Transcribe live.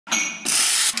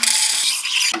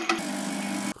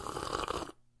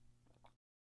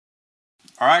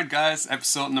Alright guys,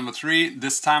 episode number 3.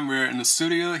 This time we're in the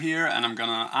studio here and I'm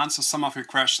gonna answer some of your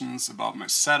questions about my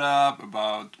setup,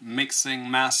 about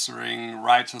mixing, mastering,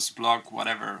 writer's block,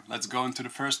 whatever. Let's go into the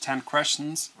first 10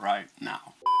 questions right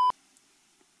now.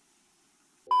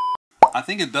 I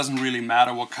think it doesn't really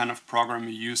matter what kind of program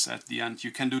you use at the end.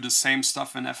 You can do the same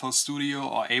stuff in FL Studio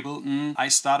or Ableton. I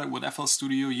started with FL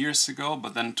Studio years ago,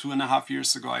 but then 2.5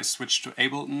 years ago I switched to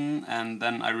Ableton, and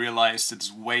then I realized it's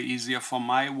way easier for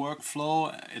my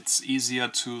workflow. It's easier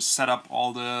to set up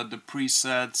all the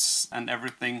presets and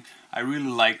everything. I really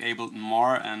like Ableton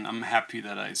more and I'm happy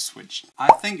that I switched. I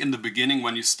think in the beginning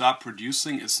when you start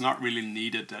producing, it's not really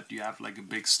needed that you have like a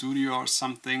big studio or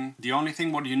something. The only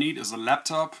thing what you need is a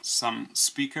laptop, some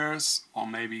speakers, or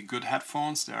maybe good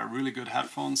headphones. There are really good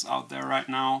headphones out there right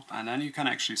now, and then you can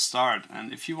actually start.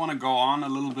 And if you want to go on a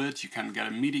little bit, you can get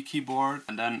a MIDI keyboard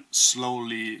and then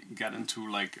slowly get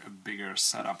into like a bigger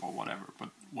setup or whatever. But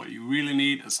what you really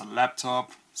need is a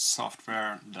laptop,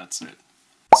 software, that's it.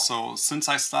 So since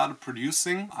I started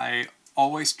producing, I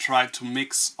always try to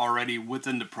mix already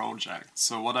within the project.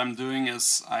 So what I'm doing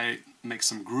is I make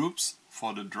some groups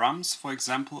for the drums, for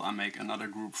example. I make another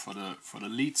group for the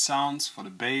lead sounds, for the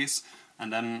bass,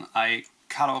 and then I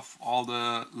cut off all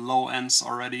the low ends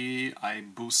already. I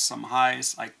boost some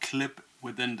highs, I clip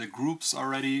within the groups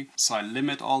already, so I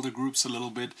limit all the groups a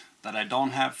little bit, that I don't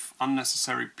have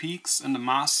unnecessary peaks in the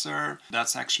master.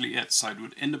 That's actually it. So I do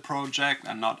it in the project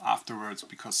and not afterwards,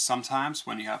 because sometimes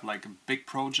when you have like a big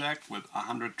project with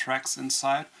 100 tracks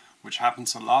inside, which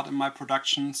happens a lot in my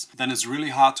productions, then it's really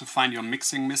hard to find your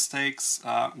mixing mistakes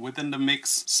within the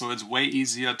mix. So it's way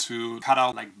easier to cut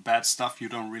out like bad stuff you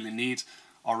don't really need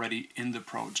already in the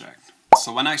project.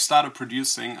 So when I started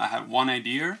producing, I had one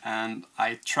idea and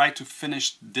I tried to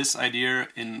finish this idea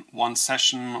in one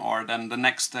session, or then the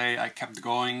next day I kept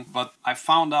going. But I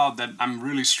found out that I'm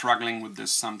really struggling with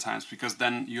this sometimes, because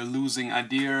then you're losing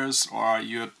ideas or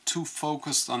you're too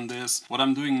focused on this. What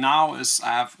I'm doing now is I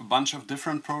have a bunch of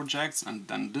different projects, and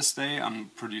then this day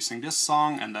I'm producing this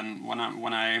song, and then when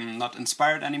I'm not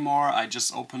inspired anymore, I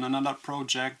just open another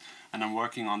project and I'm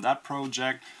working on that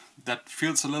project. That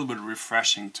feels a little bit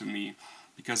refreshing to me,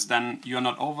 because then you're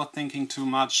not overthinking too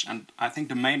much. And I think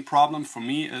the main problem for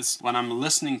me is when I'm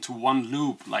listening to one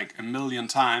loop like a million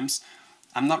times,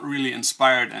 I'm not really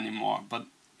inspired anymore. But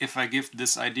if I give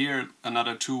this idea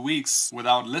another 2 weeks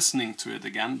without listening to it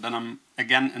again, then I'm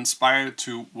again inspired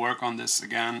to work on this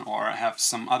again or have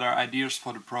some other ideas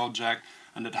for the project,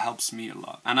 and it helps me a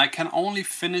lot. And I can only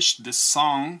finish this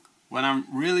song when I'm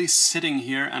really sitting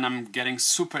here and I'm getting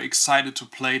super excited to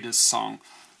play this song.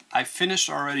 I finished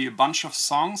already a bunch of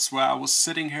songs where I was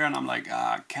sitting here and I'm like,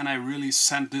 can I really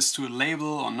send this to a label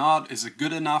or not? Is it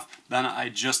good enough? Then I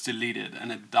just delete it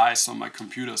and it dies on my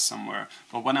computer somewhere.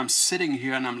 But when I'm sitting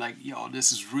here and I'm like, yo,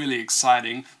 this is really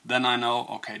exciting, then I know,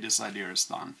 okay, this idea is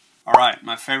done. Alright,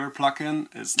 my favorite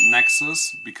plugin is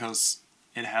Nexus, because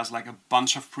it has like a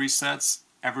bunch of presets.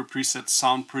 Every preset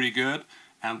sounds pretty good.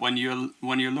 And when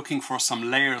you're looking for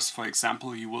some layers, for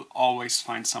example, you will always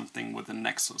find something within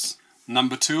Nexus.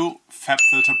 Number 2,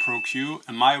 FabFilter Pro Q.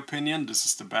 In my opinion, this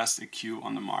is the best EQ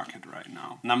on the market right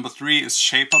now. Number 3 is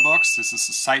Shaperbox. This is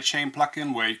a sidechain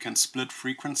plugin where you can split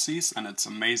frequencies, and it's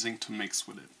amazing to mix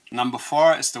with it. Number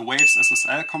 4 is the Waves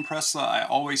SSL compressor. I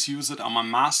always use it on my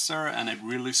master and it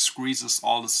really squeezes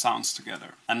all the sounds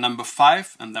together. And number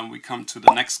 5, and then we come to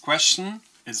the next question,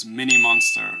 is Mini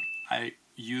Monster. I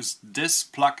used this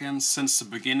plugin since the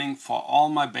beginning for all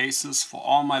my basses, for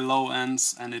all my low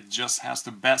ends, and it just has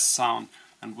the best sound.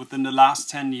 And within the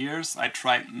last 10 years I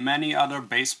tried many other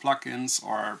bass plugins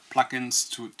or plugins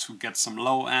to get some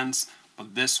low ends,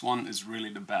 but this one is really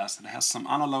the best. It has some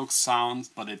analog sound,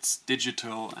 but it's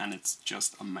digital and it's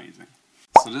just amazing.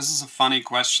 So this is a funny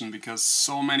question, because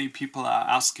so many people are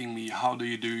asking me, how do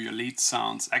you do your lead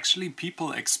sounds? Actually,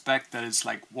 people expect that it's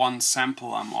like one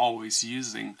sample I'm always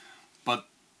using. But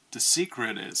the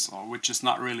secret is, or which is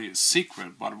not really a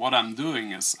secret, but what I'm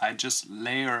doing is I just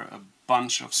layer a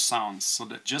bunch of sounds. So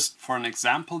that, just for an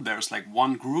example, there's like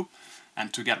one group,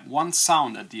 and to get one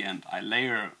sound at the end, I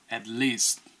layer at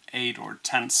least 8 or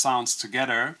 10 sounds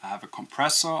together. I have a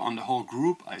compressor on the whole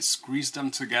group, I squeeze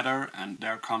them together, and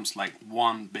there comes like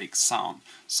one big sound.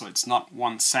 So it's not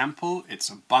one sample, it's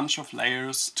a bunch of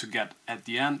layers to get at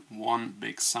the end one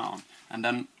big sound. And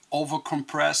then over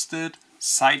compressed it,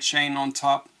 sidechain on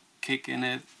top, kick in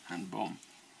it, and boom.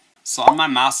 So on my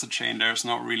master chain there's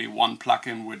not really one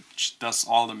plugin which does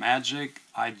all the magic.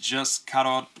 I just cut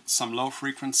out some low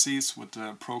frequencies with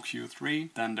the Pro Q3.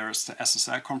 Then there's the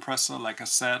SSL compressor, like I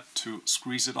said, to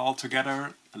squeeze it all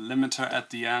together. A limiter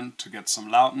at the end to get some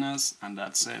loudness, and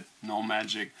that's it. No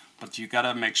magic. But you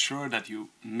gotta make sure that you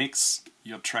mix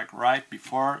your track right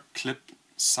before, clip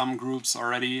some groups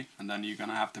already, and then you're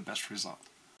gonna have the best result.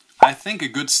 I think a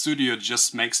good studio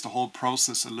just makes the whole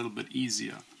process a little bit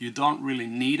easier. You don't really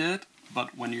need it,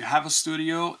 but when you have a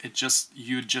studio,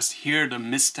 you just hear the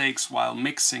mistakes while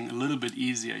mixing a little bit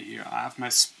easier here. I have my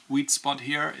sweet spot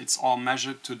here, it's all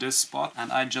measured to this spot,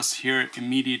 and I just hear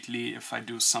immediately if I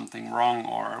do something wrong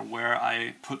or where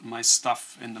I put my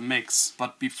stuff in the mix.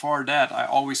 But before that, I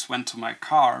always went to my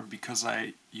car because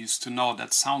I used to know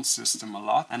that sound system a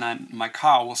lot, and my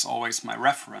car was always my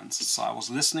reference. So I was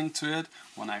listening to it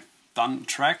when I done a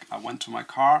track, I went to my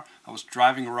car, I was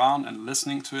driving around and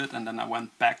listening to it, and then I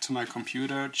went back to my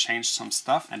computer, changed some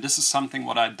stuff, and this is something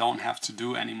what I don't have to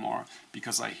do anymore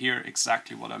because I hear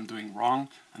exactly what I'm doing wrong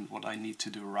and what I need to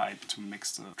do right to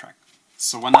mix the track.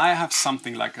 So when I have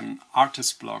something like an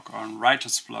artist block or a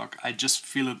writer's block, I just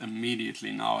feel it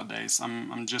immediately nowadays.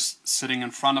 I'm just sitting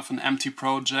in front of an empty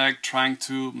project, trying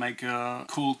to make a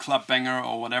cool club banger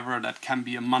or whatever that can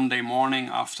be a Monday morning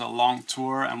after a long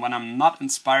tour, and when I'm not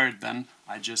inspired then,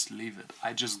 I just leave it.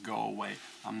 I just go away.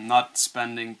 I'm not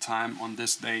spending time on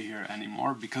this day here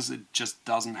anymore because it just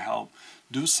doesn't help.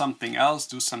 Do something else,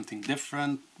 do something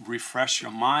different, refresh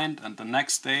your mind, and the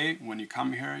next day when you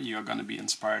come here you're gonna be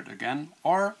inspired again,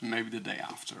 or maybe the day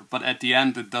after. But at the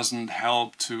end it doesn't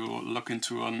help to look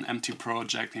into an empty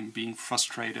project and being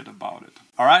frustrated about it.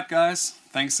 Alright guys,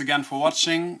 thanks again for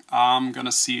watching. I'm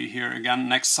gonna see you here again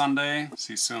next Sunday.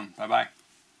 See you soon. Bye bye.